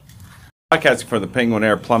Broadcasting from the Penguin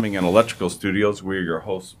Air Plumbing and Electrical Studios, we're your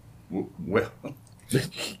hosts, Will.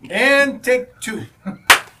 And take two.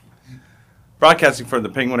 Broadcasting from the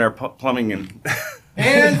Penguin Air Plumbing and...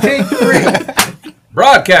 And take three.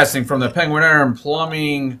 Broadcasting from the Penguin Air and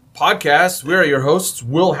Plumbing Podcast, we are your hosts,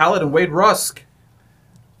 Will Hallett and Wade Rusk.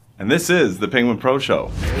 And this is the Penguin Pro Show.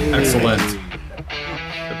 Excellent.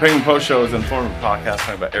 The Penguin Pro Show is an informative podcast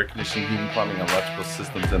talking about air conditioning, heating, plumbing, and electrical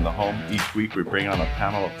systems in the home. Each week we bring on a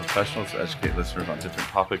panel of professionals to educate listeners on different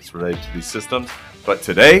topics related to these systems. But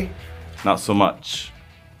today, not so much.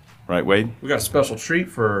 Right, Wade? We got a special treat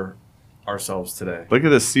for ourselves today. Look at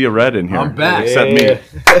this sea of red in here. I'm back. Except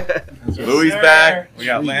me. Louie's back. We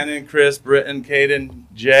got Landon, Chris, Britton, Caden,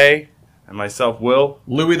 Jay, and myself, Will.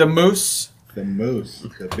 Louie the Moose. The moose.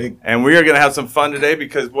 The big. And we are going to have some fun today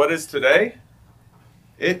because what is today?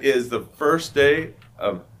 It is the first day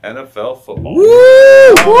of NFL football. Woo!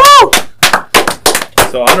 Woo!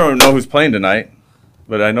 So I don't even know who's playing tonight,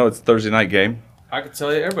 but I know it's a Thursday night game. I can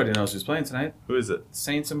tell you, everybody knows who's playing tonight. Who is it?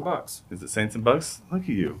 Saints and Bucks. Is it Saints and Bucks? Look at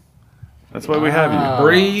you. That's why we have you.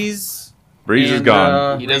 Breeze. Breeze is and,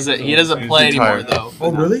 gone. He doesn't play anymore retired. though.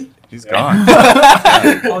 Oh, really? He's gone.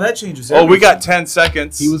 Oh, that changes Oh, everything. we got 10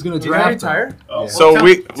 seconds. He was going to Did I draft him. retire? Oh. So Well,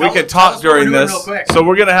 we tell could us talk what we're during doing this. real quick. So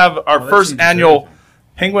we're going to have our that first seems annual very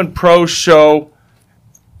Penguin Pro Show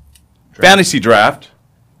fantasy draft.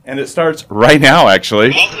 And it starts right now,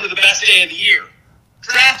 actually. Welcome to the best day of the year,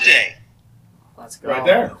 draft day. Let's go. Right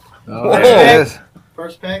there. Oh, First pick.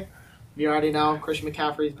 First pick. You already know Christian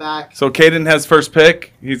McCaffrey's back. So Caden has first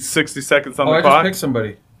pick. He's 60 seconds on Oh, the I just clock. picked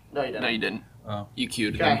somebody. No, you didn't. No, you didn't. Oh. You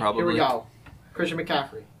queued Okay, him probably. here we go. Christian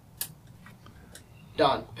McCaffrey.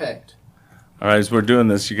 Done. Picked. All right, as we're doing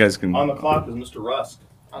this, you guys can... On the clock is Mr. Rusk.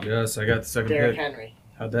 Yes, I got the second Derrick pick. Henry.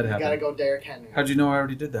 How'd that You gotta happen? go Derrick Henry. How'd you know I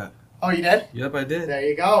already did that? Oh, you did? Yep, I did. There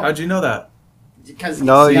you go. How'd you know that? Because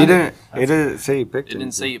No, see, you I- didn't. It didn't say you picked It him.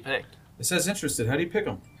 didn't say you picked. It says interested. How do you pick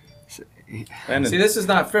them? And See, this is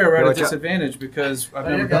not fair. We're at a Watch out. disadvantage because I've Oh,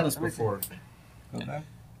 never you're done good. this before. It's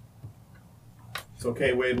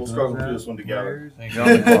okay, Wade. We'll struggle through this one together. You're on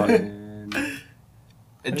the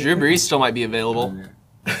clock. Drew Brees still might be available.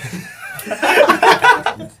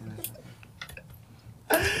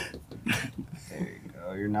 There you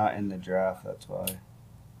go. You're not in the draft. That's why.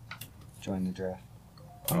 Join the draft.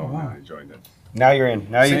 Oh, wow. I joined it. Now you're in.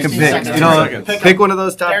 Now you can 16 pick. seconds. You know, Seconds. pick one of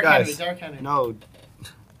those top Derrick Henry. guys. Derrick Henry. No.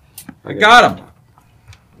 I got him.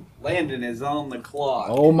 Landon is on the clock.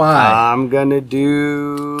 Oh, my. I'm gonna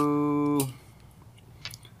do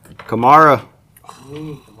Kamara.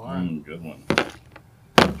 Come on. Good one.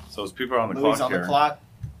 So as people are on the Louis clock on here, the clock.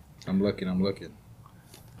 I'm looking.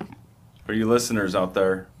 for you listeners out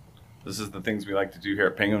there, this is the things we like to do here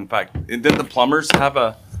at Penguin. In fact, didn't the plumbers have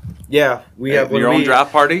Yeah, we have your own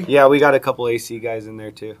draft party? Yeah, we got a couple AC guys in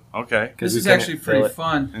there too. Okay. This we is couldn't actually fill pretty it.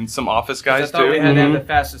 fun. And some office 'Cause guys I thought we too. had to have Mhm. the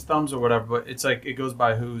fastest thumbs or whatever, but it's like it goes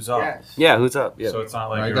by who's up. Yes. Yeah, who's up? Yeah. So it's not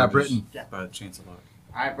like I you're got just Britain. Yeah. by the chance of luck.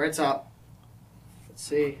 All right, Britt's up. Let's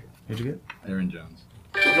see. Who'd you get? Aaron Jones.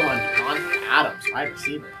 We're going on Adams, wide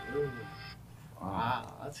receiver. Ooh.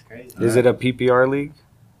 Wow, that's crazy. Is it a PPR league?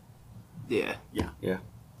 Yeah.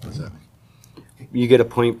 What's that mean? You get a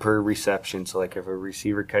point per reception. So like if a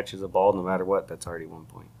receiver catches a ball, no matter what, that's already 1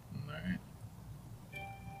 point. All right.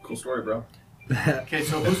 Cool story, bro. Okay,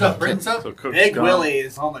 so who's up? Britton's up? So Cook's Big gone. Willie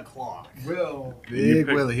is on the clock. Will. Big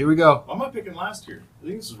pick- Willie. Here we go. Why am I picking last year? I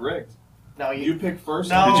think this is rigged. No, You picked first.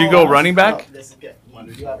 No. Did you go running back? No, this is good.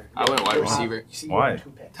 I went wide receiver. You see, you Why? have two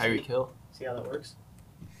picks. Tyreek Hill. See how that works?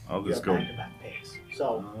 I'll You just have go. back-to-back picks.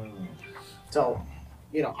 So,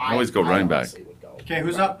 you know, I always go running back. honestly would go Okay,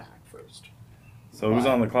 who's up? back first. So who's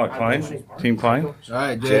on the clock? I Klein? go- Team Klein? All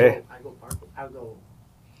right, Jay. Jay. I go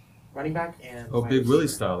running back and. Oh, wide Big Willie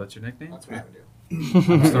receiver. style. That's your nickname? That's what I would do.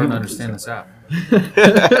 I'm starting to understand this app.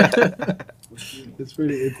 It's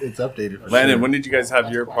pretty. It's updated. For Landon, sure. when did you guys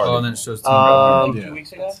have your Oh, and party? then it shows team. Yeah. 2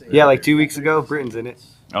 weeks ago? Yeah, like 2 weeks ago, Britain's in it.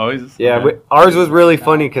 Oh, he's Yeah, ours was really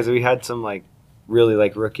funny because we had some like really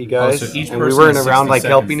like rookie guys, so each and we person weren't has around 60 like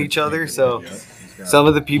helping seconds. each other. So Yeah, he's got some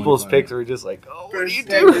of the people's 25. picks were just like, "Oh, what are you First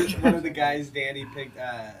pick, doing?" one of the guys Danny picked,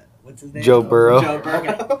 what's his name? Joe Burrow. Joe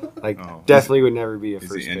Burrow. Like Oh. definitely would never be a Is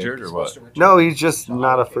first he injured pick. or what? No, he's just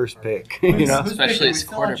not a first pick. You know, Especially as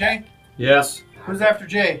quarterback. Yes. Who's after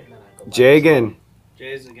Jay? Jay again.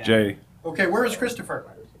 Jay's the guy. Jay. Okay, where is Christopher?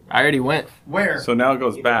 I already went. Where? So now it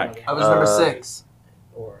goes back. I was number Uh, 6.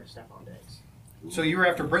 Or Stephon Diggs. So you were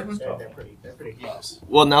after Britain? They're pretty close.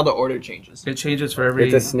 Well, now the order changes. It changes for every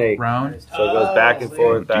It's a snake. round, So it goes back and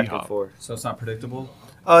forth, back D-hop. and forth. so it's not predictable.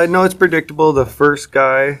 No, it's predictable. The first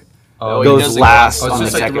guy Oh, he goes doesn't last go- Oh, it's on the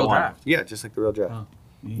just like the second real one. draft. Yeah, just like the real draft. Oh.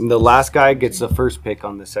 And the last guy gets the first pick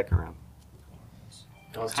on the second round.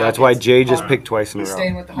 Goes So that's why Hopkins. Jay just picked twice in a He's row.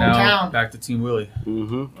 staying with the Now hometown. back to Team Willie.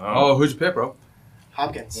 Mm-hmm. Oh, who'd you pick, bro?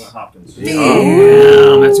 Hopkins. Hopkins.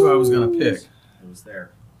 Damn, that's who I was gonna pick. It was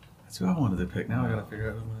there. That's who I wanted to pick. Now I gotta figure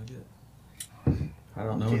out who I'm gonna get. I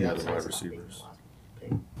don't know any other wide receivers. We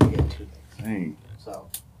get 2 picks. Dang. So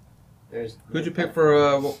there's Who'd you pick for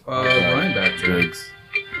running back? Jay? Diggs.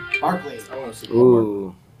 Barkley. I want to see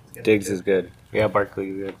Ooh, Diggs is good. Yeah, Barkley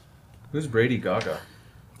is good. Who's Brady Gaga?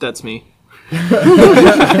 That's me.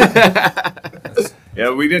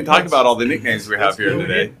 Yeah, we didn't talk about all the nicknames we have here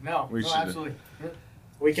today. No, We no, should- absolutely.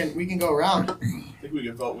 We can go around. I think we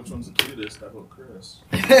can vote which one's the cutest. I vote Chris.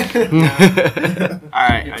 All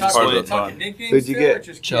right, I just part of went. the fun. Who'd you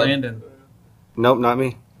get? Landon. Nope, not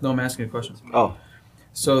me. No, I'm asking a question. Oh,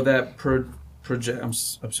 So that project, I'm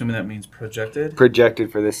assuming that means projected.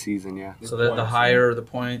 projected for this season, yeah. So that the higher the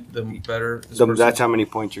point, the better. this So person- that's how many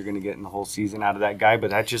points you're going to get in the whole season out of that guy,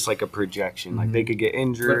 but that's just like a projection. Like they could get But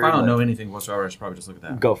injured. if I don't like- know anything whatsoever, I should probably just look at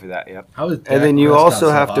that. Go for that, yep. How is And then Dak you Prescott also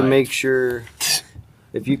so have to high? make sure,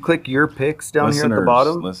 if you click your picks down here at the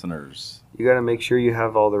bottom, Listeners. you got to make sure you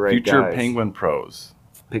have all the right Future guys. Penguin pros.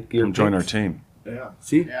 Pick your Come join our picks. team. Yeah.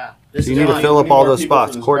 See? Yeah. So you need to John. fill we up need all more those people for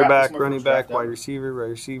spots. this Quarterback, draft. This is my running first back, draft wide ever.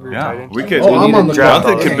 receiver, tight Yeah, end. we could. Oh, I'm on the draft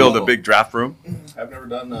Jonathan could already. build a big draft room I've never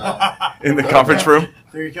done in the conference room.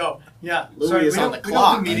 There you go. Yeah. Louis Sorry, is we on don't, the we don't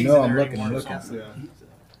clock. do meetings I know, in I'm there looking, anymore, I'm so- Yeah.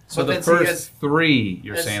 So But the then see, first as- 3,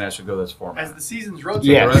 you're as- saying I should go this format. As the seasons rotate,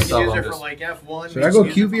 Yeah. we The rest can of use them it for just- like F1. Should I go we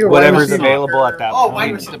can use it QB for or Whatever's soccer. available at that Oh, point.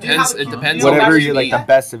 wide receiver. Depends. Do you It have- depends do you on have Whatever wide you like receiver? the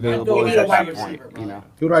best Go available get is a at wide that point. receiver, You bro. know.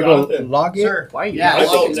 Who do I go? Jonathan. Lockett? Sir. White. Yeah, I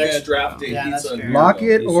Lockett's vote good. next draft day. Yeah, that's pizza and fair. beer,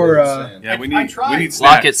 Lockett though. or, Just saying. Yeah, we I need. tried. We need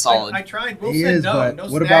Lockett's snacks. solid. I tried. Will He said is, no. but No what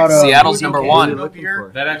snacks. about, Seattle's No number food, one. no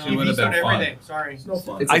beer. That actually You would have feast on been fun. everything. Sorry. It's no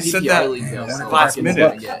fun. It's I a said PPR that league, though. so last Lockett's minute.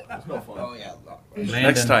 gonna get- It's no fun. Oh, yeah. Landon.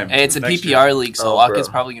 Next time. And it's a Next PPR year. league, so Oh, Lockett's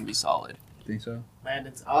bro. probably gonna be solid. Think so?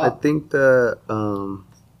 Landon's I up. think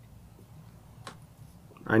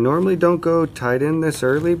I normally don't go tight end this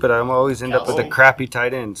early, but I'm always end up with a Kelsey. crappy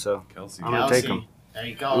tight end, so Kelsey. I'm gonna take Kelsey. him. There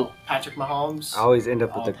you go. Patrick Mahomes. I always end up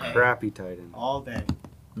with All a day. crappy tight end. All day.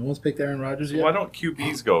 No one's picked Aaron Rodgers So yet? why don't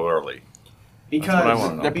QBs go early? Because what I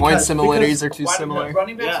wanna know. Their point similarities are too Why do similar.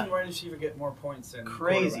 Running backs Yeah. and wide receiver get more points than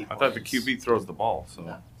Crazy. I thought the QB throws the ball. So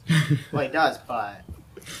Well, he does, but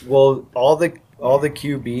Well, all the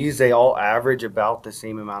QBs, they all average about the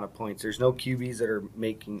same amount of points. There's no QBs that are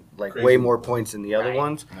making like way Crazy. more points than the other Right.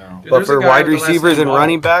 ones. no. Dude, But there's a for guy wide with the last receivers name and Ball.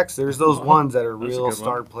 running backs, there's those ones that are That's a real good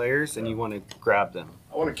star players, and you want to grab them.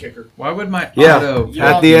 I want a kicker. Why would my Yeah. auto You're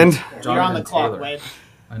At on- the end, you're on the Jonathan clock, Taylor. Wade.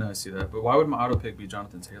 I know I see that, but why would my auto pick be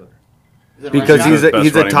Jonathan Taylor? Is it because running he's back? Best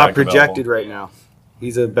he's a running top back available. projected right now.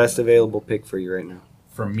 He's a best available pick for you right now.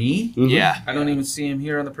 For me? Mhm. Yeah. I don't even see him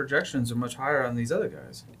here on the projections or much higher on these other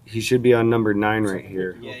guys. He should be on number 9 right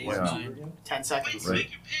here. Yeah, he's Yeah. 10 seconds. Right.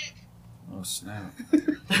 Oh snap!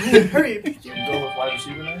 Hurry. You go with wide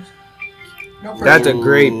receiver next? No That's a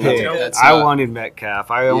great Ooh, pick. that's I not- wanted Metcalf.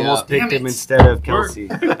 I almost Damn picked him it. instead of Kelsey.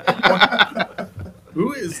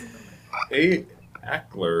 Who is A.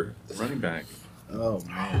 Eckler, running back? Oh,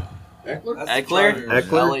 man. Eckler? Eckler?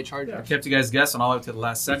 Eckler? LA Chargers. I kept you guys guessing all the way to the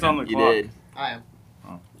last Who's second. on the You clock? did. I am.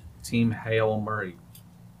 Team Hale Murray.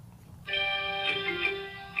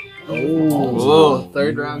 Whoa,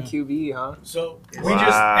 third round QB, huh? So we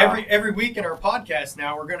Wow. just every week in our podcast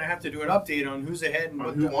now we're gonna have to do an update on who's ahead and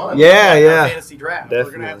what Who the won? Yeah, our yeah. fantasy draft.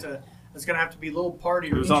 We're gonna have Definitely. to. It's gonna have to be a little party.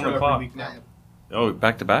 Who's intro on the every clock? week now. Oh,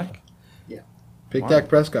 back to back? Pick Wow. Dak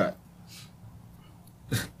Prescott.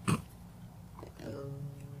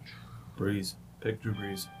 Breeze. Pick Drew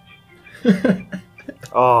Brees.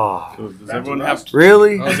 Oh, So does everyone have?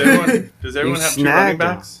 really? Oh, Does everyone You have two running snagged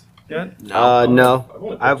backs yet? No. I've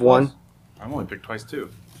only I have picked one. twice. I've only picked twice too.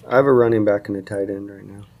 I have a running back and a tight end right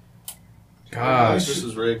now. Gosh. This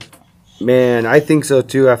is rigged. Man, I think so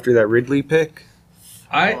too after that Ridley pick.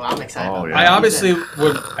 Oh, I'm excited. Oh, about yeah. I that. obviously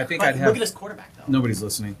would. I think But I'd look have. at his quarterback, though. Nobody's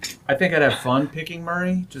listening. I think I'd have fun picking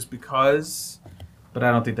Murray just because, but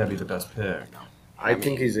I don't think that'd be the best pick. I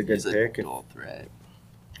think he's a good He's a pick. dual threat.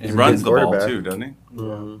 He He's a runs good the ball quarterback. too, doesn't he?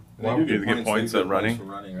 Mhm. Well, you get points at running. For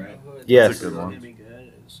running, right? Yes. That's a good one. Be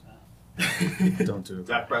good is, Don't do it.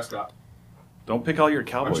 Dak Prescott. Don't pick all your Aren't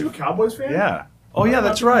Cowboys. you a Cowboys fan? Yeah. Oh yeah,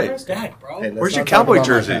 that's right. Dak, bro. Hey, let's Where's your not talk Cowboy about my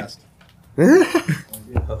jersey? past.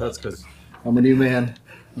 Oh, that's good. I'm a new man.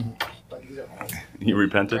 You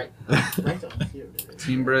repented? Right down here, dude.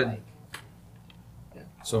 Team Bred.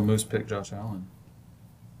 So Moose picked Josh Allen.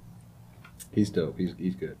 He's dope.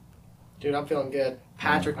 He's good. Dude, I'm feeling good.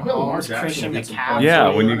 Patrick I bet Lamar Mahomes, Jackson Christian will get some McCaffrey. points.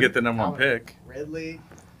 Yeah, when you get the number one Calvin pick, Ridley.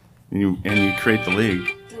 and you create the league.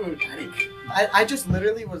 Dude, I just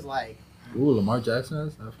literally was like, Ooh, Lamar Jackson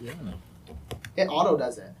is? I forgot. It auto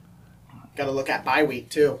does it. Got to look at bye week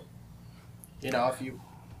too. You know, if you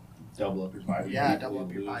Double up your bye week. double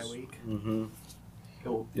up your bye week. Mm-hmm.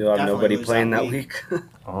 You'll You'll have definitely nobody lose playing that week.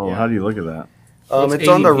 Oh, Yeah. how do you look at that? It's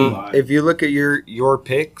on the. ADP. If you look at your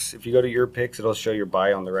picks, if you go to your picks, it'll show your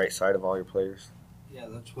buy on the right side of all your players. Yeah,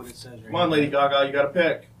 that's what it says right Come on, Lady Gaga, you got to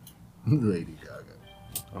pick. Lady Gaga.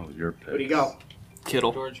 Oh, your Where do pick. you go?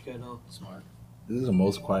 Kittle. George Kittle. Smart. This is the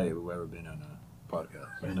most quiet we've ever been on a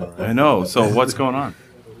podcast. I know. So what's going on?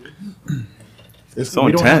 It's so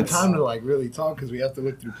we intense. don't have time to like really talk because we have to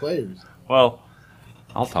look through players. Well,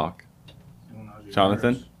 I'll talk.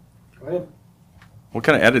 Jonathan, Go ahead. what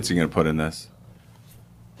kind of edits are you going to put in this?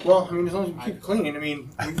 Well, I mean, as long as we keep it clean. I mean,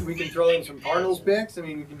 we can throw in some Cardinals picks. I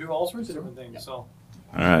mean, we can do all sorts of different things. So All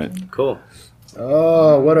right. Cool.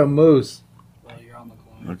 Oh, what a moose! Well, you're on the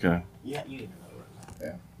corner. Okay. Yeah, you didn't know.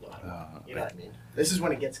 Yeah. You know what I mean? This is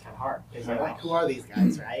when it gets kind of hard. Because you're like, who are these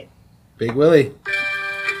guys, right? Big Willie.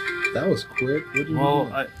 That was quick. What did you Well,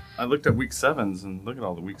 do? I looked at week 7s and look at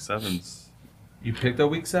all the week 7s. You picked a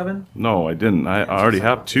week 7? No, I didn't. I already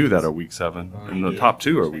have 2 that are week 7, and the top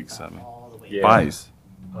 2 are week 7. All the way Yeah. Buys.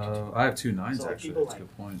 I have 2 9s So actually. people That's a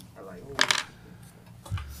good point. Are like,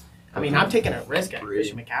 ooh. I mean, I'm taking a risk at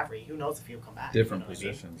Christian McCaffrey. Who knows if he'll come back? Different you know what I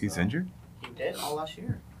mean? positions. He's though. injured? He did all last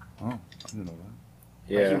year. Oh, I didn't know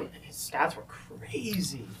that. Yeah. Like his stats were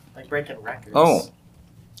crazy. Like breaking records. Oh,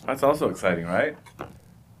 that's also exciting, right?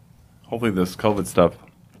 Hopefully this COVID stuff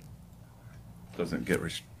doesn't get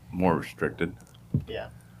more restricted. Yeah.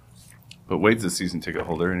 But Wade's a season ticket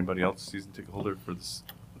holder. Anybody else a season ticket holder for this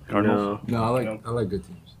Cardinals? No. No, I like good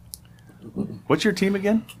teams. What's your team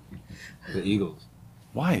again? The Eagles.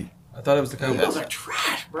 Why? I thought it was the Those Cowboys. are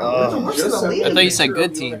trash, bro. Oh. They're the worst in the league. I thought you said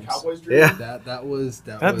good teams. Yeah. That was.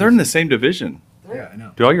 They're in the same division. Yeah, I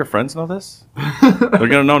know. Do all your friends know this? They're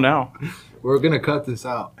gonna know now. We're gonna cut this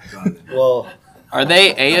out. Jonathan. Well, Are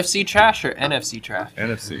they AFC trash or NFC trash?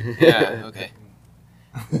 NFC. Yeah, okay.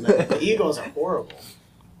 The Eagles are horrible.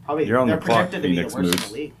 Probably You're on they're the clock, projected to be the Phoenix worst in Moose.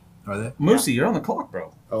 the league. Are they? Moosey, you're on the clock,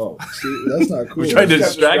 bro. Oh, see, that's not cool. We tried to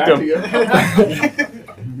distract him.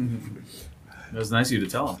 It was nice of you to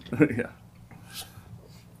tell him. Yeah.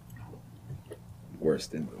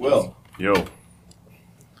 Worst in. Will, Yo.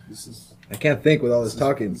 this is I can't think with all this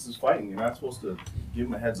talking. This is fighting. You're not supposed to give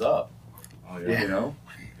him a heads up. Oh You know,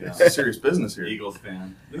 it's serious business here. Eagles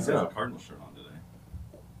fan. At least he has a Cardinal shirt on today.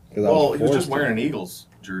 'Cause I Well, he was forced just to. wearing an Eagles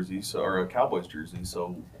jersey, so or a Cowboys jersey, so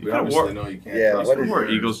You we could've obviously wore- know you can't. Yeah, trust what him. is- Wore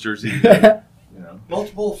Eagles jersey. You know,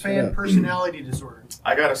 multiple fan Yeah. personality disorder.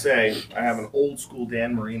 I gotta say, I have an old school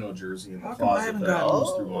Dan Marino jersey in the How come I closet haven't that I got-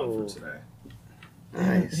 almost threw on Oh. for today. Hit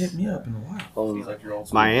nice. me up in a while. He's like your old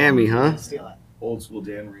school Miami, huh? Steal it. Old school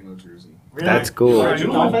Dan Marino jersey. That's cool. The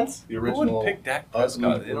Original original, offense? the Who original. would pick Dak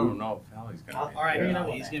Prescott? They don't know how he's gonna be. All right, Yeah. you know,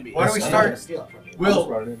 He's gonna be. why don't we I'm start? gonna steal it from you.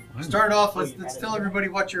 Will, start off. Let's tell everybody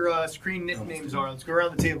what your screen nicknames are. Let's go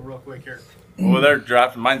around the table real quick here. Well, they're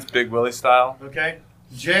drafting. Mine's Big Willie style. Okay,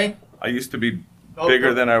 Jay. I used to be Oh,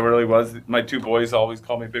 bigger than I really was. My 2 boys always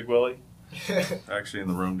call me Big Willie. They're actually in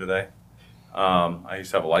the room today. I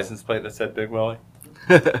used to have a license plate that said Big Willie.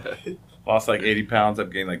 Lost like 80 pounds.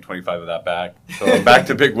 I've gained like 25 of that back. So I'm back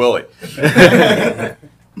to Big Willie.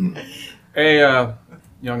 Hey,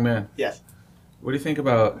 young man. Yes. What do you think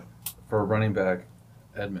about for running back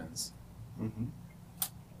Edmonds on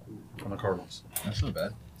the Cardinals? That's not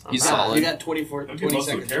bad. He's Not bad. solid. You got 20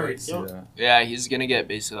 seconds. carries. Yep. Yeah. Yeah, he's gonna get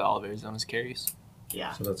basically all of Arizona's carries.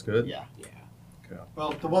 Yeah. So that's good. Yeah.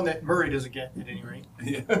 Well, the one that Murray doesn't get at any rate.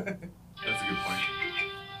 Yeah. That's a good point.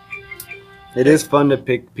 It is fun to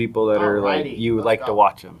pick people that are like Alrighty, you let's like go. to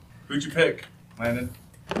watch them. Who'd you pick, Landon?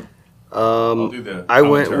 I'll do the I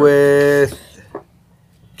went commentary. with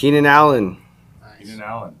Keenan Allen. Keenan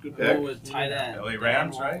Allen. Good pick. goal with tight end. LA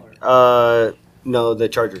Rams, right? No, the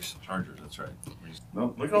Chargers. Chargers, that's right.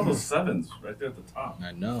 No, look at all those 7s right there at the top.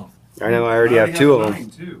 I know. I know. I already have 2 of them. 9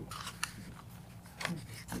 too.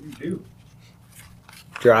 What do you do?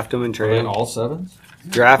 Draft them and trade them. all 7s?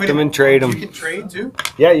 Draft them and trade You them. can trade too.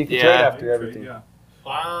 Yeah, you can Yeah. trade after everything. Yeah.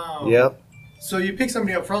 Wow. Yep. So you pick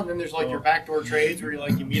somebody up front, and then there's like your backdoor trades where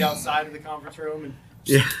you meet outside of the conference room and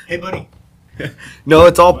Yeah. hey buddy, No,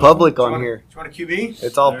 it's all public do you on want- here. Do you want a QB?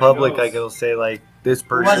 It's all There it public. goes. Like it'll say like this was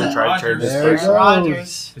person it? tried to trade this There you person. go.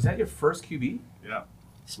 Rodgers. Is that your first QB?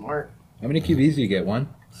 Smart. How many QBs do you get? One?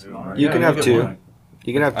 You can have get 2. one.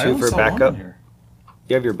 You can have I 2 only for saw one backup. in here.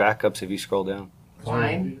 You have your backups if you scroll down.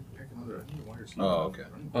 Fine. Oh, okay.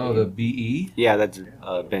 Oh, the BE? Yeah, that's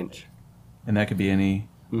bench. And that could be any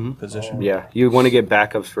Mhm. position? Yeah, you want to get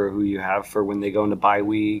backups for who you have for when they go into bye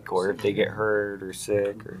week or if they get hurt or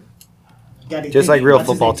sick. Or Gotta Just think, like real what's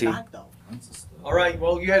his football name's team. back, though? All right.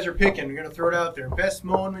 Well, you guys are picking. We're gonna throw it out there. Best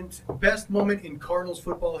moment in Cardinals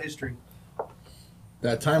football history.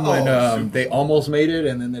 That time when they almost made it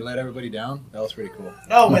and then they let everybody down. That was pretty cool.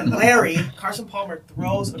 No, when Carson Palmer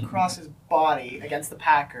throws across his body against the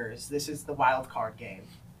Packers. This is the wild card game.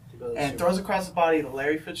 And throws across his body to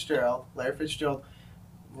Larry Fitzgerald. Larry Fitzgerald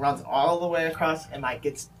runs all the way across and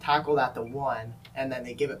gets tackled at the 1, and then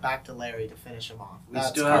they give it back to Larry to finish him off. We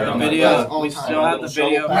still have the video. We still have the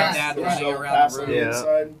video of my dad running around the room.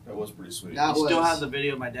 Yeah. That was pretty sweet. We still have the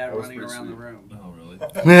video of my dad running pretty around the sweet. room. Oh, really?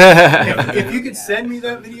 If you could send me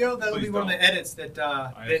that video, that'll be Please one of don't. the edits that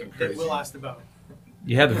that crazy. Will asked about.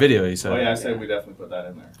 You had the video, you said. Oh yeah, I said we definitely put that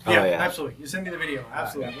in there. Oh, Yeah, yeah. absolutely. You send me the video.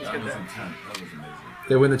 Absolutely. Let's That get was that. intense. That was amazing.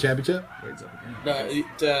 They win the championship? Wait up again.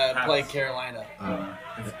 To play Carolina.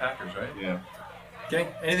 It's the Packers, right? Yeah. Okay.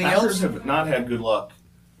 Anything Packers else? have not had good luck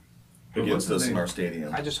But against what's his us in name? our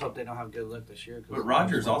stadium. I just hope they don't have good luck this year. 'cause But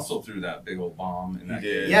Rodgers also threw that big old bomb in He that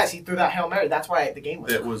did. game. Yes, he threw that Hail Mary. That's why the game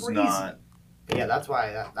was It was crazy. not. But yeah, that's why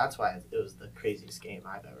it was the craziest game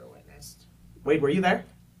I've ever witnessed. Wade, were you there?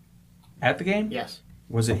 At the game? Yes.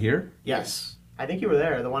 Was it here? Yes. I think you were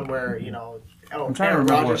there. The one where, I'm trying to Aaron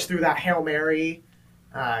remember Rodgers what- threw that Hail Mary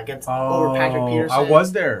against over Patrick Peterson. I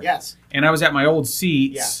was there. Yes. And I was at my old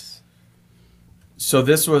seats. Yes. So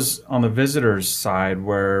this was on the visitors' side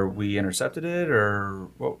where we intercepted it, or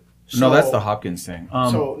what? No, that's the Hopkins thing.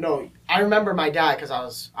 No, I remember my dad because I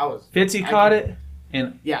was. Fitzy caught it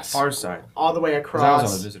in Yes. our side. All the way 'Cause I was on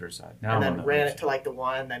across. the visitor side. Now And I'm on then the ran other it to like the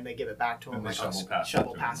 1, then they give it back to him. And they Like shovel past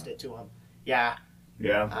past it to him. Yeah.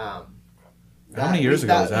 Yeah. side. How many years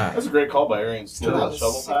ago was that? That's a great call by Arian. Still that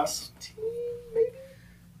shovel pass.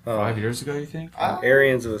 5 years ago, you think?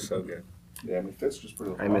 Arians was so good. Yeah, I mean Fitz just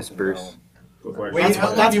pretty. I miss Bruce. Wait, That's how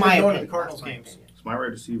long my have you been going to opinion. the Cardinals That's my games? opinion. So my wide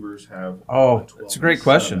receivers have. Oh, 12 it's a great and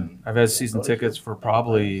question. 7. I've had season tickets for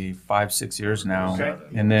probably 5-6 years now. Okay.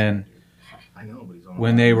 And then I know, but he's on.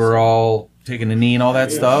 when they were all taking a knee and all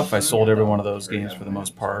that stuff, I sold every one of those games for the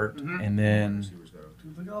most part. And then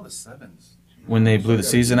Dude, look at all the sevens. when they blew the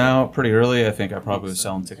season out pretty early, I think I probably was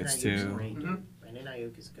selling tickets too. Brandon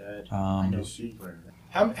Ayuk is good.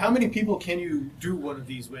 How many people can you do one of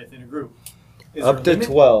these with in a group? Is Up there to a limit?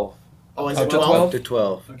 12. Oh, is Up it to 12? Up to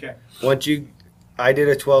 12. Okay. I did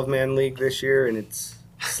a 12-man league this year, and it's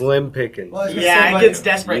slim pickings. Well, I was gonna say, Yeah, it by gets the-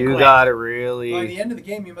 desperate You quick. gotta By really. the end of the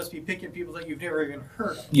game, you must be picking people that you've never even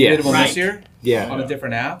heard of. You Yeah. did one Right. this year Yeah. on a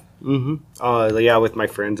different app? Mm-hmm. Yeah, with my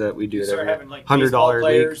friends that we do You it start every having like $100 baseball league.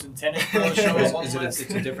 players and tennis shows. Is it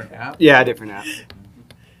it's a different app? Yeah, different app.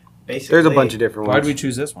 Basically, There's a bunch of different Why ones. did we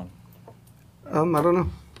choose this one? I don't know.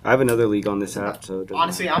 I have another league on this app, so it doesn't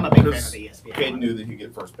Honestly, I'm a big fan of the ESPN. Caden knew that he'd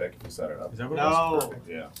get first pick if he set it up. Is that what it was?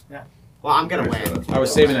 No. Yeah. Well, I'm gonna Pretty sure win. that's what I was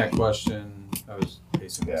it saving that question. I was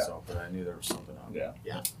pacing Yeah. myself, but I knew there was something on. Yeah.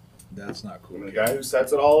 That's not I cool. mean, the guy who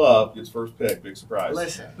sets it all up gets first pick. Big surprise.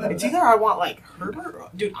 Listen, it's either I want like Herbert, or,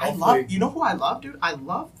 dude. I love. You know who I love, dude? I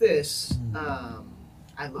love this.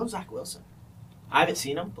 I love Zach Wilson. I haven't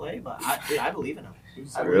seen him play, but I believe in him.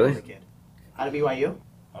 I believe Really? in the kid. Out of BYU.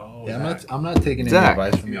 Oh, Yeah, Zach. I'm not taking any Zach.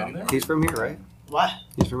 advice from You you. on there? He's from here, right? What?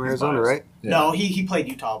 He's from Arizona, biased. right? Yeah. No, he played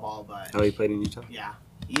Utah ball, but Oh, he played in Utah. yeah,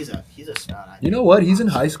 he's a stud. I You know what? He's in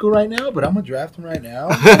high school right now, but I'm gonna draft him right now.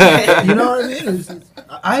 You know what I mean?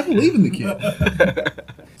 I believe in the kid.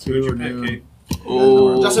 Who'd you pick, Kate?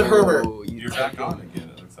 Oh, Justin Herbert. You're back on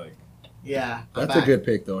again, it looks like. Yeah, I'm That's a back. good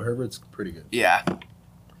pick, though. Herbert's pretty good. Yeah.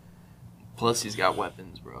 Plus, he's got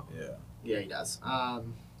weapons, bro. Yeah. Yeah, he does.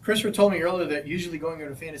 Christopher told me earlier that usually going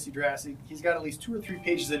into fantasy drafts, he's got at least 2 or 3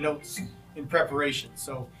 pages of notes in preparation.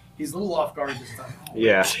 So he's a little off guard this time.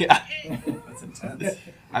 Yeah. Yeah. That's intense.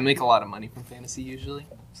 I make a lot of money from fantasy usually,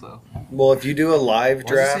 so. Well, if you do a live Why is it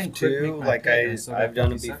saying draft quick too, make my like pick? I still got I've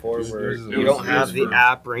done it 50 before, seconds. where It you don't was have the for-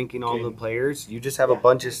 app ranking all the players. You just have a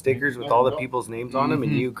bunch of stickers with all the people's names on them,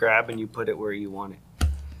 and you grab and you put it where you want it.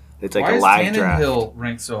 It's like Why a is live draft. Tannehill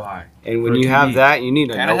ranked so high? And when for you a have QB? that, you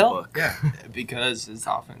need a Tannehill? notebook. Yeah. Because his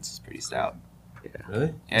offense is pretty stout.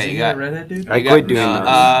 Really? Yeah, Is you he got- a redhead dude? I You quit got- doing no,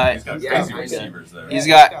 that. He's got yeah, crazy pretty good. receivers there. He's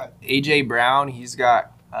got AJ Brown. He's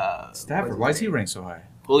got Stafford. Why is he ranked so high?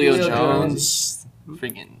 Julio Julio Jones.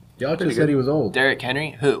 Freaking Y'all just said he was old. Derrick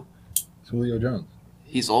Henry. Who? It's Julio Jones.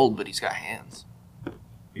 He's old, but he's got hands.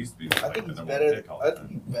 He used to be I like think the he's number better. one pick all the I time.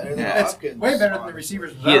 think he's better than Yeah. Hopkins. Way better than the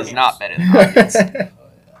receivers. He is not better than Hopkins.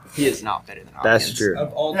 He is not better than Hopkins. That's true.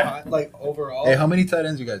 Of all time, like overall. Hey, how many tight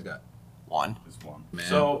ends you guys got? One. Just one. Man.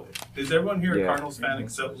 So, is everyone here Yeah. a Cardinals fan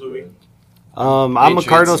except Louis? I'm a Patriots.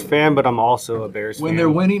 Cardinals fan, but I'm also a Bears When fan. they're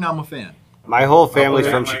winning, I'm a fan. My whole family's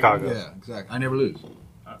yeah, from Mike. Chicago. Yeah, exactly. I never lose.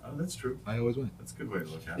 Oh, that's true. I always win. That's a good way to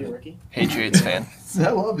look at You it. rookie? Patriots fan. I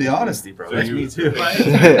love the honesty, bro. So That's you- me too.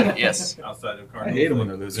 Yes. Outside of I Cardinals. hate them when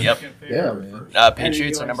they're losing. Yep. Yeah, man.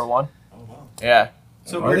 Patriots are number 1. Oh, wow. Yeah.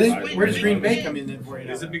 So Are they? where does Green Bay come in then for you?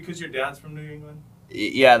 Is it because your dad's from New England?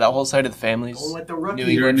 Yeah, that whole side of the family's Going with the rookie. New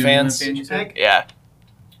You're a England New England fans. fan, you said? Yeah.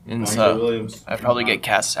 And Michael so Williams. I'd probably get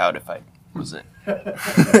cast out if I wasn't.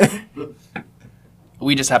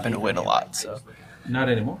 We just happen to win a lot, so. Not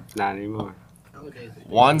anymore. Not anymore.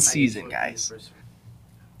 One season, guys.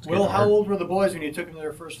 Will, how old were the boys when you took them to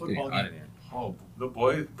their first football Getting hot game? in here. Oh, the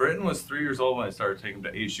boy, Britton was 3 years old when I started taking him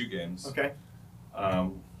to ASU games. Okay.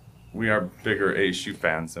 We are bigger ASU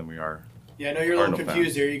fans than we are. Yeah, I know you're a little Cardinal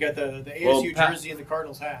confused fans. there. You got the Well, ASU Pat- jersey and the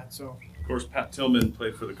Cardinals hat. So Of course, Pat Tillman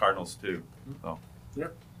played for the Cardinals too. So,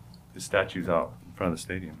 Yep. his statue's out in front of the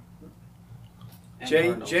stadium. Jay,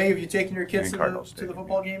 have you taken your kids And to Cardinals the Stadium.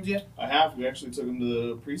 football games yet? I have. We actually took him to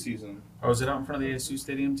the preseason. Oh, is it out in front of the ASU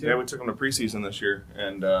stadium too? Yeah, we took him to preseason this year,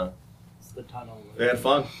 and It's the tunnel. they had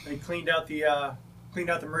fun. They cleaned out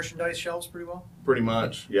the merchandise shelves pretty well. Pretty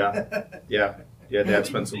much. Yeah. Yeah. Yeah. Dad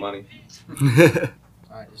spent some money.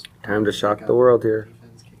 Time to shock the world here.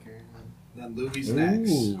 Defense kicker. Then Louis snacks.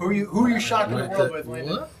 Who are you shocking the world with,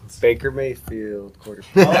 Landon? What? Baker Mayfield,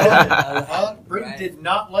 quarterback. Britton did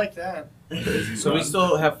not like that. So we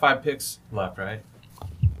still have 5 picks left, right?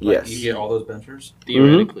 Yes. You get all those benchers.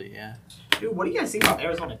 Theoretically, yeah. Dude, what do you guys think about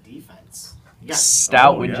Arizona defense? You got,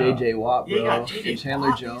 Stout Oh, with yeah. J.J. Watt, yeah, you bro. got J.J. Chandler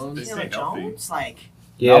Watt, Jones. Chandler Stay healthy. Jones, like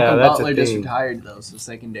Yeah, Malcolm that's Butler a just thing. retired, though, so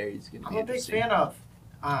secondary is going to I'm be a big interesting. fan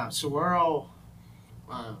of Saguaro,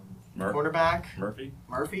 quarterback Murphy?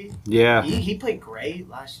 Murphy. Yeah. He played great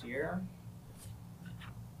last year.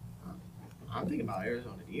 I'm thinking about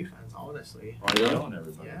Arizona defense, honestly. Oh, you're killing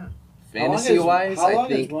everybody. Yeah. Fantasy-wise, how I long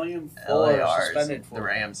think is William Fuller LAR's, suspended for? the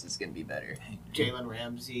Rams, is going to be better. Jalen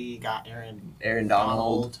Ramsey got Aaron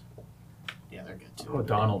Donald. Yeah, they're good too. Oh,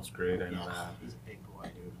 Donald's great. I know Yeah, that. he's a big boy,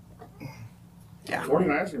 dude. Yeah. 49ers are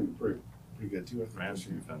going to be pretty good too. I think, Rams this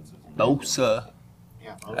year. defense is Bosa.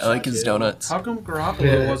 Yeah, I like his donuts. How come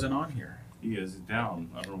Garoppolo wasn't on here? He is down.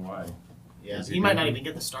 I don't know why. Yeah, Is he he might good? not even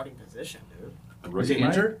get the starting position, dude. The Was he rookie might?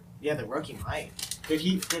 injured? Yeah, the rookie might.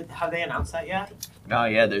 Have they announced that yet? Oh,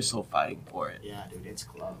 yeah, they're still fighting for it. Yeah, dude, it's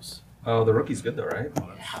close. Oh, the rookie's good though, right?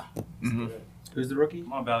 Yeah. Mm-hmm. Who's the rookie?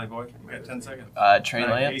 Come on, Valley Boy. We got 10 seconds. Trey 9,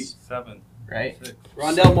 Lance, 8, 7, right? 6.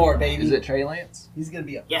 Rondell Moore, baby. Is it Trey Lance? He's gonna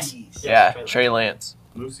be a Yes. beast. Yeah, Trey Trey Lance.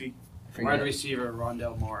 Lucy. Forget Wide it. receiver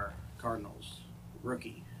Rondell Moore, Cardinals,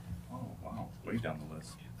 rookie. Oh, wow. Way down the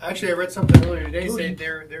list. Actually, I read something earlier today saying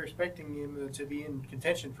they're expecting him to be in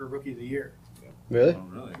contention for Rookie of the Year. Really? Oh,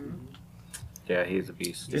 really? Yeah, he's a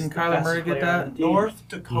beast. Didn't Kyler Murray get that? North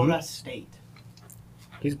Dakota State.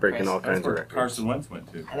 He's breaking all That's kinds of where records. Carson Wentz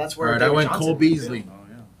went to. And that's All where right, I David went Johnson Cole Beasley. Oh,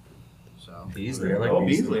 yeah. So Beasley. I like Oh,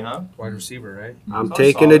 Beasley. Beasley, huh? Wide receiver, right? I'm So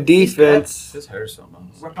taking a solid. defense. His hair's something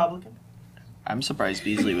else. Republican. I'm surprised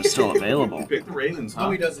Beasley was still available. Pick the Ravens, huh?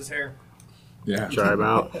 Louis does his hair. Yeah. Try him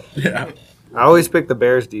out. Yeah. I always pick the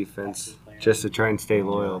Bears defense just to try and stay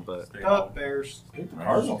loyal, but Stay Up home. Bears. Pick the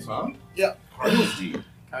Cardinals, huh? Yeah. Cardinals D.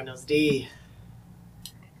 Cardinals D.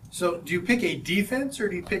 So, do you pick a defense or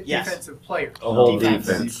do you pick Yes. defensive players? a whole Defense.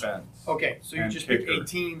 defense. Okay, so you And just pick kicker. a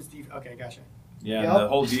team's defense. Okay, gotcha. Yeah, Yep. the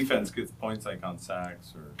whole defense gets points like on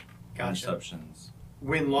sacks or Gotcha. interceptions.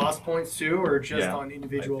 Win-loss points too, or just Yeah, on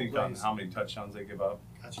individual I think on plays? how many touchdowns they give up.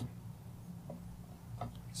 Gotcha.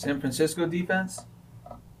 San Francisco defense?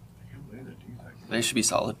 They should be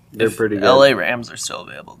solid. They're If pretty good. LA Rams are still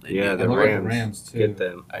available. They'd Yeah, be the I look good. at the Rams. Rams too. Get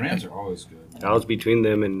them. Rams are always good. That was between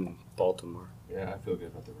them and Baltimore. Yeah, I feel good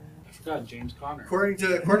about the Rams. I forgot James Conner. According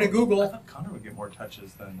to I Google, thought Connor would get more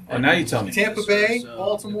touches than. Oh, now you tell me. Tampa Bay, So,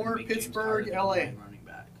 Baltimore, make James Pittsburgh, Conner the LA. main running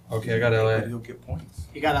back. Okay, I got But LA. he'll get points.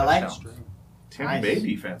 You got LA? Touchdowns. Tampa Nice. Bay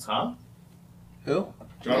defense, huh? Who?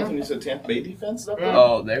 Jonathan, you said Tampa Bay defense up there?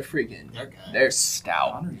 Oh, they're freaking. They're good. They're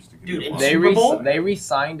stout. Connor used to get Dude, a lot. They Super Bowl? they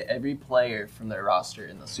re-signed every player from their roster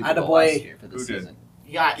in the Super Bowl Attaboy. last year for the Who did? season.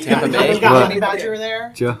 You got Tampa Bay? you got What? Honey Badger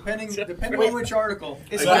there. depending on which article.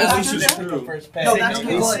 Is I guess Honey we Badger should there? prove. First No, pick. that's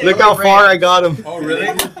good. Look how far I got him. Oh, really?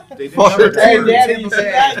 They did Fuck. number Hey, two. Daddy, you Tampa said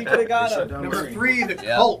Bay. that. You could have got They shut him. down Number Murray. 3, the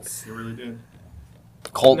Yeah. Colts. They really did.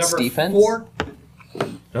 Colts Number defense. 4,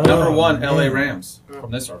 Number 1, LA Rams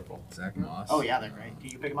from this article. Zach Moss. Oh yeah, they're great. Do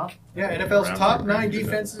you pick them up? yeah, NFL's Rams top are 9 pretty good.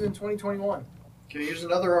 defenses in 2021. Okay, here's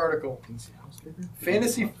another article.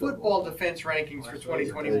 Fantasy football defense rankings for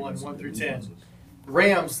 2021, 1 through 10.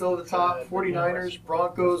 Rams still at the top, 49ers,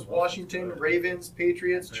 Broncos, Washington, Ravens,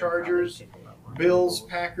 Patriots, Chargers, Bills,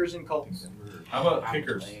 Packers, and Colts. How about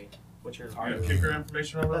kickers? What's your You got kicker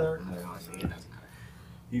information over there?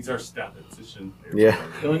 He's our statistician. Yeah.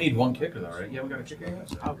 You only need one kicker, though, right? Yeah, we got a kicker yet?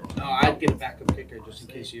 No, I'd get a backup kicker just in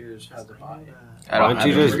case yours has a bye. I Why don't don't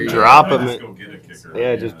you have just a drop him? Let's go get a kicker.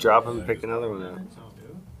 Yeah, just drop him and pick another one up.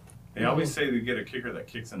 They always say they get a kicker that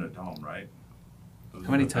kicks in a dome, right? Those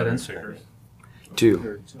How many are the tight ends kickers.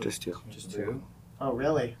 Two. Just two. Just two. Oh,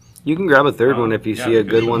 really? You can grab a third one if you Yeah, see a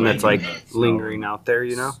because good one you're that's like waiting in the snow. lingering out there,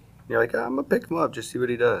 you know? You're like, I'm going to pick him up, just see what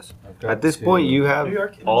he does. I've got At this two. point, you have New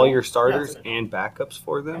York, all no? your starters Yeah. and backups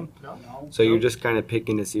for them. No. So you're just kind of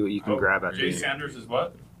picking to see what you can Oh, grab at the Jay end. Sanders is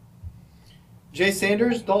what? Jay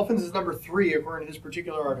Sanders, Dolphins is number 3 according to this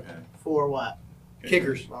particular article. For what?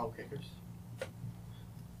 Kickers. Oh, kickers.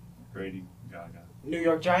 Brady Gaga. New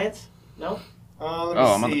York Giants? No? Let me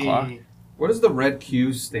Oh, I'm on see. the clock. What does the red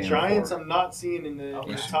Q stand Giants, for? I'm not seeing in the,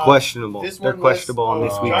 in the top. Questionable. This They're one questionable on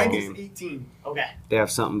this lists, week's Giants game. is 18. Okay. They have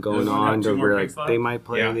something going Does one have on two to more where picks like, left? they might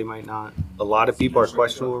play, Yeah. they might not. A lot of people are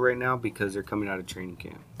questionable right now because they're coming out of training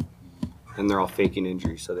camp. And they're all faking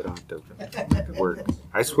injuries so they don't have to work.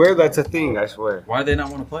 I swear that's a thing, I swear. Why do they not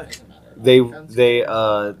want to play? They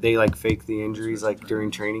like fake the injuries like during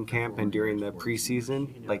training camp and during the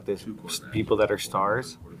preseason, like the people that are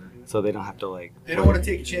stars, so they don't have to like. They don't want to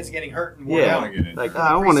take a chance of getting hurt and worn Yeah, out. like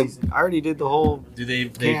I don't want to. I already did the whole. Do they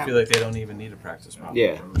Camp. feel like they don't even need a practice round?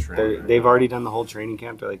 Yeah, they've already done the whole training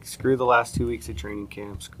camp. They're like, screw the last 2 weeks of training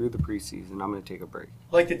camp, screw the preseason. I'm gonna take a break.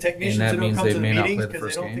 Like the technicians And that that don't means come they to the may not meetings play the because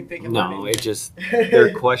first they don't game? think they can No, learn it just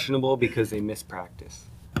they're questionable because they miss practice.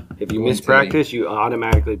 If you miss practice, you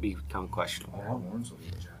automatically become questionable.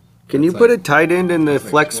 Can you put a tight end in the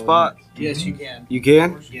flex spot? Yes, you can. You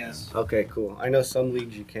can? Yes. Okay, cool. I know some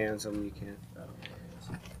leagues you can, some you can't.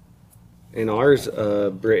 In ours,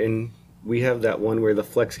 Britain, we have that one where the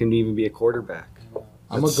flex can even be a quarterback.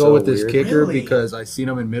 I'm That's gonna go with so this weird. kicker Really? because I seen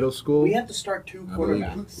him in middle school. We have to start 2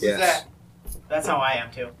 quarterbacks. Who's Yes. that? That's how I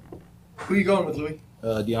am, too. Who you going with, Louis?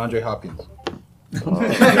 DeAndre Hopkins.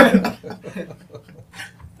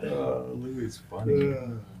 Louis is funny.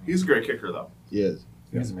 He's a great kicker, though. Yes,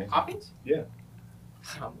 He's amazing. Hopkins? Dude,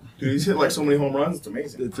 he's hit like so many home runs. It's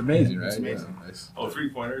amazing. it's amazing, right? It's amazing. Yeah, nice. Oh,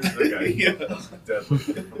 3-pointers? That guy. Yeah. Deadly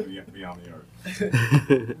from beyond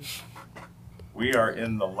the arc. We are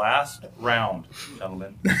in the last round,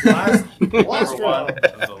 gentlemen. Last Number one round.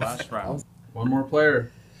 of the last round. One more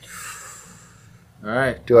player. All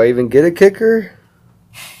right. Do I even get a kicker?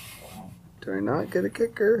 Do I not get a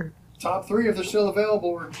kicker? Top 3, if they're still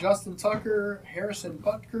available, were Justin Tucker, Harrison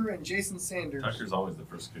Butker, and Jason Sanders. Tucker's always the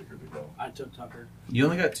first kicker to go. I took Tucker. You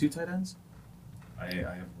only got 2 tight ends? I have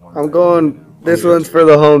one. I'm going. This one's for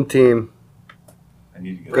the home team. I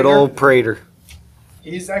need to get Good old Prater.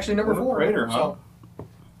 He's actually number What a 4. Raider, huh? So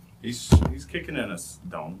He's kicking in a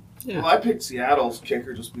dome. Well, I picked Seattle's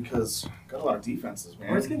kicker just because got a lot of defenses,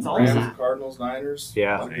 man. Where's Gonzalez Rams, at? Cardinals, Niners.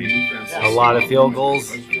 Yeah. A lot of good defenses. A lot of field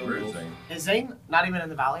goals. Where is he? Is Zane not even in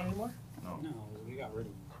the Valley anymore? No, we got rid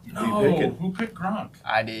of him. No, who picked Gronk?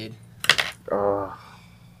 I did. I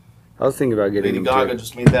was thinking about getting Lady him Gaga too.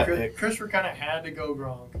 just made that Chris- pick. Christopher kind of had to go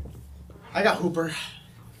Gronk. I got Hooper.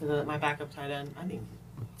 My backup tight end. I mean,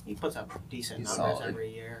 he puts up decent He's numbers solid.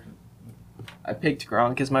 every year. I picked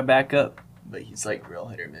Gronk as my backup, but he's like real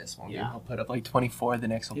hit or miss. One game Yeah. he'll put up like 24, the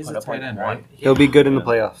next will He's put a up like tight end, 1. right? He'll be good in the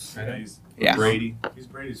playoffs. Yeah, he's Yeah. Brady. He's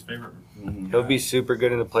Brady's favorite. He'll be super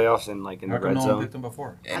good in the playoffs and like in How the come red no one zone. picked him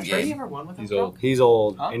before? Has Endgame. Brady ever won with him? He's old. He's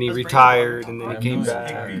old Huh? and he Does Brady retired and then I he have came no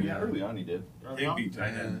back. idea. Yeah, early on he did. Higby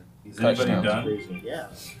tight end. Is Touchdowns. anybody done? Yeah.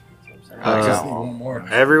 I just Uh, need one more.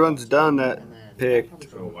 Everyone's done that pick.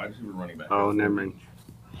 So why did you running back? Oh, never mind.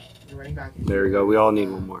 Running back. There we go. We all need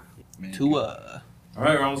one more. Tua. All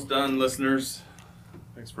right, we're almost done, listeners.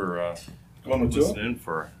 Thanks for Going with Tua? listening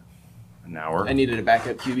for an hour. I needed a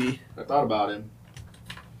backup QB. I thought about him.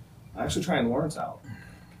 I actually trying Lawrence out.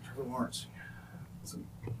 Trevor Lawrence. It's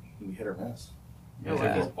a hit or miss.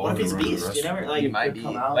 Yeah, What if he's beast? You never He like. might be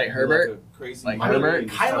Come out like with Herbert. a crazy Like year, Herbert? and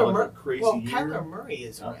just have, Kyler like, Murray. a crazy Well, year Kyler Murray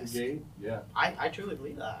is a out the risk. gate. Yeah. I truly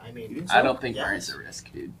believe that. I You mean, think so? I don't think Yes. Murray's a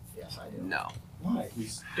risk, dude. yes, I do. No. Why?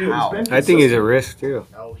 He's, How? he's been I think he's a consistent. risk too.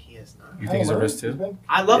 No, he is not. You think he's a risk too? He's been-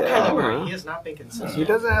 I love Yeah, Kyler Murray. huh? He has not been consistent. He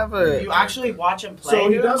doesn't have If a. you actually watch him play, So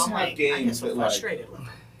he dude, does I'm have like, I get games so that, like- frustrated with him.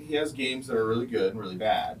 He has games that are really good and really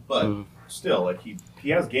bad, but Mhm. still, like he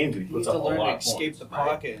has games that he He puts needs to up a learn to lot of escape points. the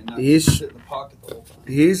pocket and not He's- sit in the pocket the whole time.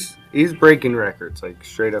 He's breaking records, like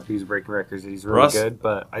straight up. He's breaking records. He's really Russ. good,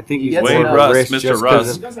 but I think He he's gets more Wade of a Russ, risk Mr. just 'cause Russ.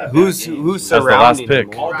 of He does have Who's bad games. who's That's the last surrounding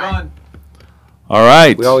pick. him? All Right. done. All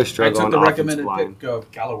right. We always I struggle took on the offensive recommended line. pick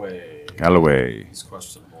of Galloway. Galloway. He's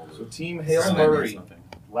questionable. So Team Hail Suspended or Murray, something.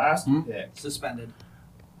 last Hmm? pick. Suspended.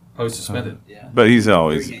 Oh, he's suspended. Yeah. But he's 3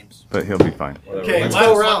 always. games. But he'll be fine. Okay, Let's last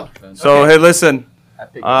go. round. So hey, listen. I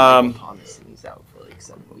picked Um, Thomas and he's out for like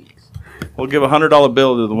 7 We'll give a $100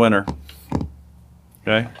 bill to the winner.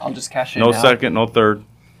 Okay. I'll just cash it No now. second, no third.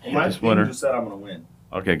 My Just team winner. just said I'm gonna win,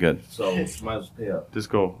 Okay, good. so might as well pay up. Just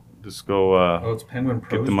go. Oh, it's Penguin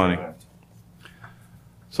Pros. Get the money.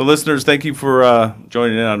 So, listeners, thank you for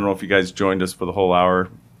joining in. I don't know if you guys joined us for the whole hour,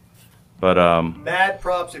 but Mad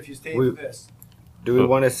props if you stayed We- for this. Do we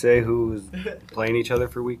want to say who's playing each other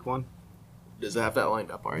for week 1? Does it have that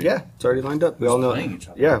lined up already? Yeah, it's already lined up. We all know. playing each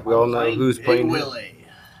other? Yeah, we all know who's playing. who. Willie.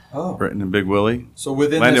 Oh. Britton and Big Willie. So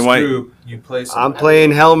within Landon this White. group, you play some. I'm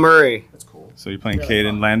playing Hell Murray. That's cool. So you're playing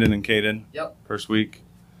Caden, Landon, and Caden. Yep. First week.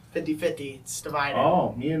 50-50. It's divided.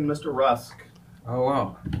 Oh, me and Mr. Rusk. Oh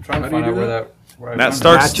wow. I'm trying to How do find you out do where that? that. Where I That found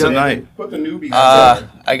starts Matchup. tonight. Put the newbies together.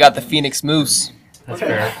 I got the Phoenix Moose. That's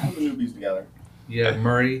fair. Put the newbies together. You have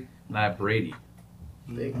Murray, and I have Brady.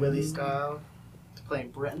 Big Willie style.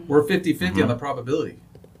 Playing Britain. We're 50-50 on the probability.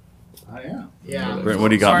 I am. Yeah. Brent, what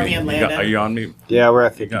do you got? Sorry, Me? and You got- Landon. are you on me? Yeah, we're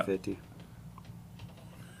at You got- 50-50.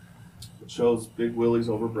 It shows Big Willie's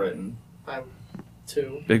over Britain.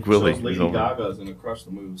 2. Big Willie. Shows is Lady over. Gaga's gonna crush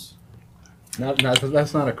the Moose.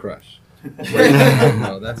 That's not a crush.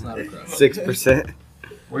 No, that's not a crush. 6%.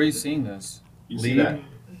 Where are you seeing this? You see Lead? that?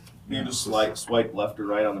 You just swipe left or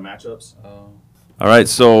right on the matchups. Oh. All right.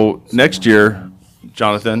 So next year,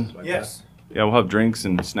 Jonathan, Yes, yeah, we'll have drinks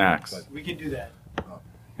and snacks. we can do that.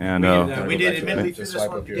 And We did admittedly threw Just this swipe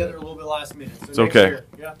one up here. together a little bit last minute. So It's next okay. year,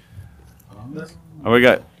 yeah. we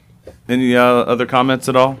got any other comments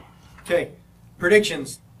at all Okay.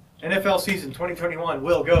 Predictions. NFL season 2021.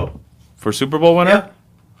 Will go. for Super Bowl winner? Yeah.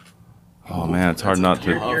 Oh man, it's hard not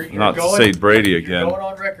to You're not to going- say Brady You're again. going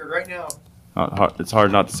on record right now. It's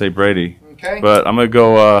hard not to say Brady. Okay. But I'm gonna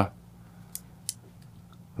go.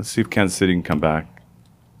 Let's see if Kansas City can come back.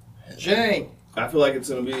 Jay. I feel like it's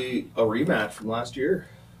gonna be a rematch from last year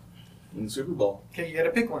in the Super Bowl. Okay, you got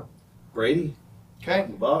to pick one. Brady Okay.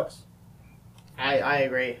 and the Bucks. I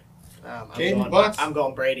agree. Caden, Bucks? I'm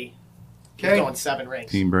going Brady. He's Okay. going 7 rings.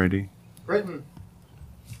 Team Brady. Britain.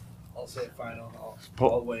 I'll say final. Oh.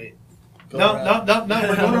 I'll wait. No.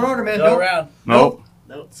 We're going in order, man. Go Nope. around. Nope.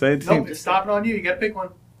 Nope. Say the team. Nope. It's stopping on you. You got to pick one.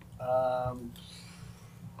 I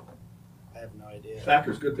have no idea.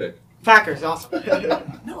 Packers, good pick. Packers, awesome.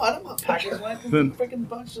 No, I don't want Packers. Why the Then- freaking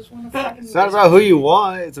Bucks just want to fucking? It's not about who you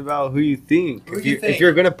want. It's about who you think. Who if, you you, think? if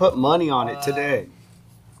you're gonna put money on it today,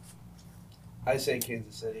 I say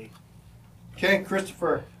Kansas City. Okay,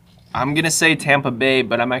 Christopher. I'm gonna say Tampa Bay,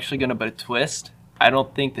 but I'm actually gonna put a twist. I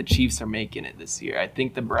don't think the Chiefs are making it this year. I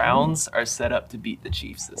think the Browns are set up to beat the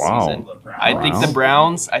Chiefs this Wow. season. I think the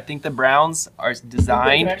Browns are They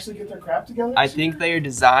designed. can actually get their crap together. I think they are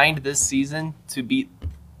designed this season to beat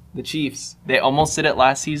the Chiefs. They almost did it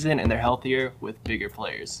last season, and they're healthier with bigger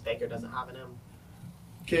players. Baker doesn't have it in him.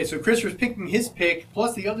 Okay, so Christopher's picking his pick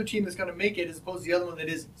plus the other team that's going to make it as opposed to the other one that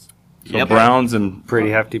isn't. So Yep. Browns and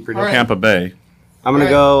pretty hefty prediction. All right. Tampa Bay. I'm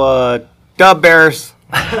gonna Alright. go Dub Bears.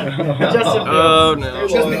 Justin, Oh no!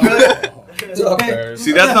 Just because.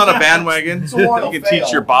 See, that's not a bandwagon. It's a one You can to teach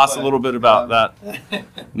fail, your boss a but- little bit about that,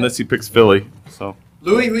 unless he picks Philly. So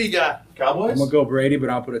Louis, who you got? Cowboys. I'm gonna go Brady, but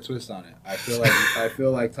I'll put a twist on it. I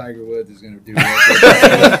feel like Tiger Woods is gonna do.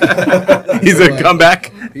 he's a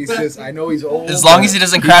comeback. He's just. I know he's old. As long as he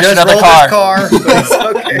doesn't He crash just another rolled car. his car, but it's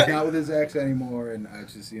He's okay. not with his ex anymore, and I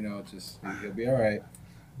just, he'll be all right.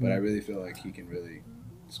 But I really feel like he can really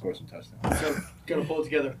score some touchdowns. So, going to pull it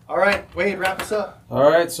together. All right, Wade, wrap us up. All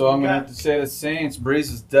right, so I'm gonna have to say the Saints. Breeze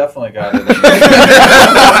has definitely got it.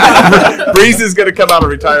 Breeze is gonna come out of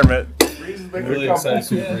retirement. I'm really excited to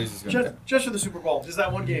see what Breeze is gonna. Just for the Super Bowl, just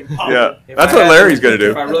that one game. Yeah, If that's I what had Larry's to- gonna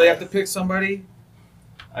do. If I really have to pick somebody,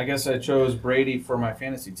 I guess I chose Brady for my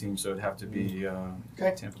fantasy team, so it'd have to be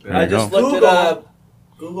Okay. Tampa Bay. There you I just go. looked it up.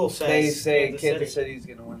 Google says They say Kansas Kansas City. City's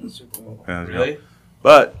gonna win the Super Bowl. Yeah, there you go. Really?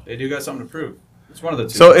 But They do got something to prove. It's one of the two.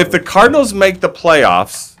 so if the Cardinals make the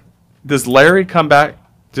playoffs, does Larry come back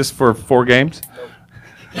just for 4 games?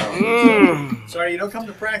 Sorry, you don't come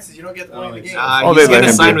to practice. You don't get to play in the game. Oh, He's they let gonna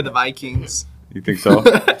him sign do- with the Vikings. You think so?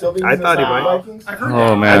 I thought he might. I heard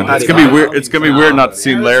Oh that. man, I it's thought gonna be he- weird. It's gonna be weird not to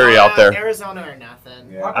see Larry out there. Arizona or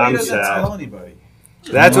nothing. How come I'm he doesn't sad. tell anybody.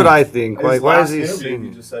 That's what I think. His Like, why last is he interview, He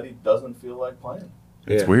singing? just said he doesn't feel like playing.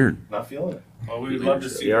 It's Yeah. weird. Not feeling it. Well, we would love to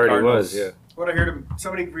see He already was, yeah. What I heard him,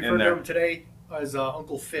 somebody referred to there. him today as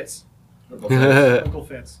Uncle Fitz. yeah. Uncle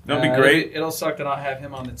Fitz. That'd be great. It'll suck to not have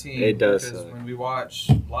him on the team. It does because suck. when we watch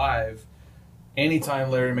live, anytime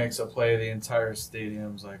Larry makes a play, the entire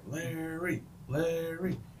stadium's like Larry.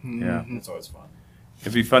 Yeah, It's always fun.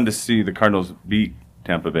 it'd be fun to see the Cardinals beat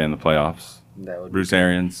Tampa Bay in the playoffs. That would be Bruce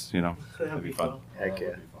Arians, it'd be fun. heck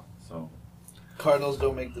yeah. So, Cardinals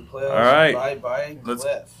don't make the playoffs. All right. Bye, Let's-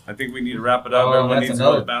 Cliff. I think we need to wrap it up. Oh, Everyone that's needs to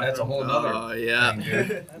go to the another. bathroom. That's a whole nother. yeah. thing,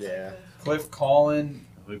 dude. Yeah. Cliff Collin,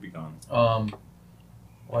 He'll be gone.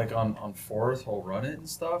 like on fourth, he'll run it and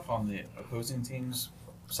stuff on the opposing team's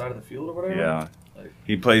side of the field or whatever. Yeah.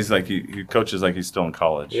 He plays like he coaches like he's still in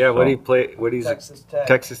college. Yeah, what so- do you play? What he's Texas Tech.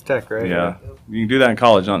 Texas Tech, right? Yeah. You can do that in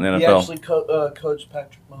college, not in the He NFL. actually coached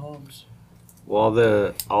Patrick Mahomes. Well,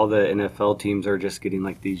 all the NFL teams are just getting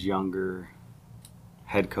like these younger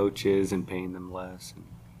head coaches and paying them less.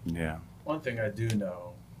 Yeah. One thing I do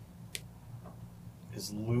know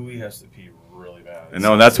is Louis has to pee really bad. And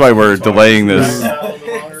no, that's why we're delaying this.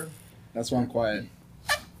 That's why I'm quiet.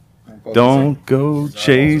 I'm focusing. Don't go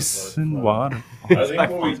chasing water. I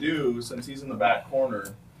think what we do, since he's in the back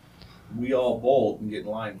corner, we all bolt and get in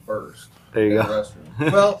line first. There you in go. the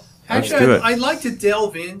restroom. Well, Let's do actually, it. I'd like to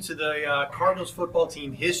delve into the Cardinals football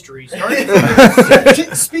team history. Starting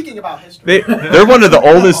from Speaking about history. They're one of the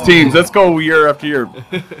oldest teams. Let's go year after year.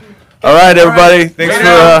 All right, everybody. Thanks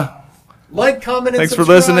for like, comment, and thanks for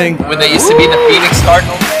subscribe. listening. When they used to be the Phoenix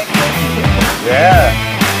Cardinals. Yeah.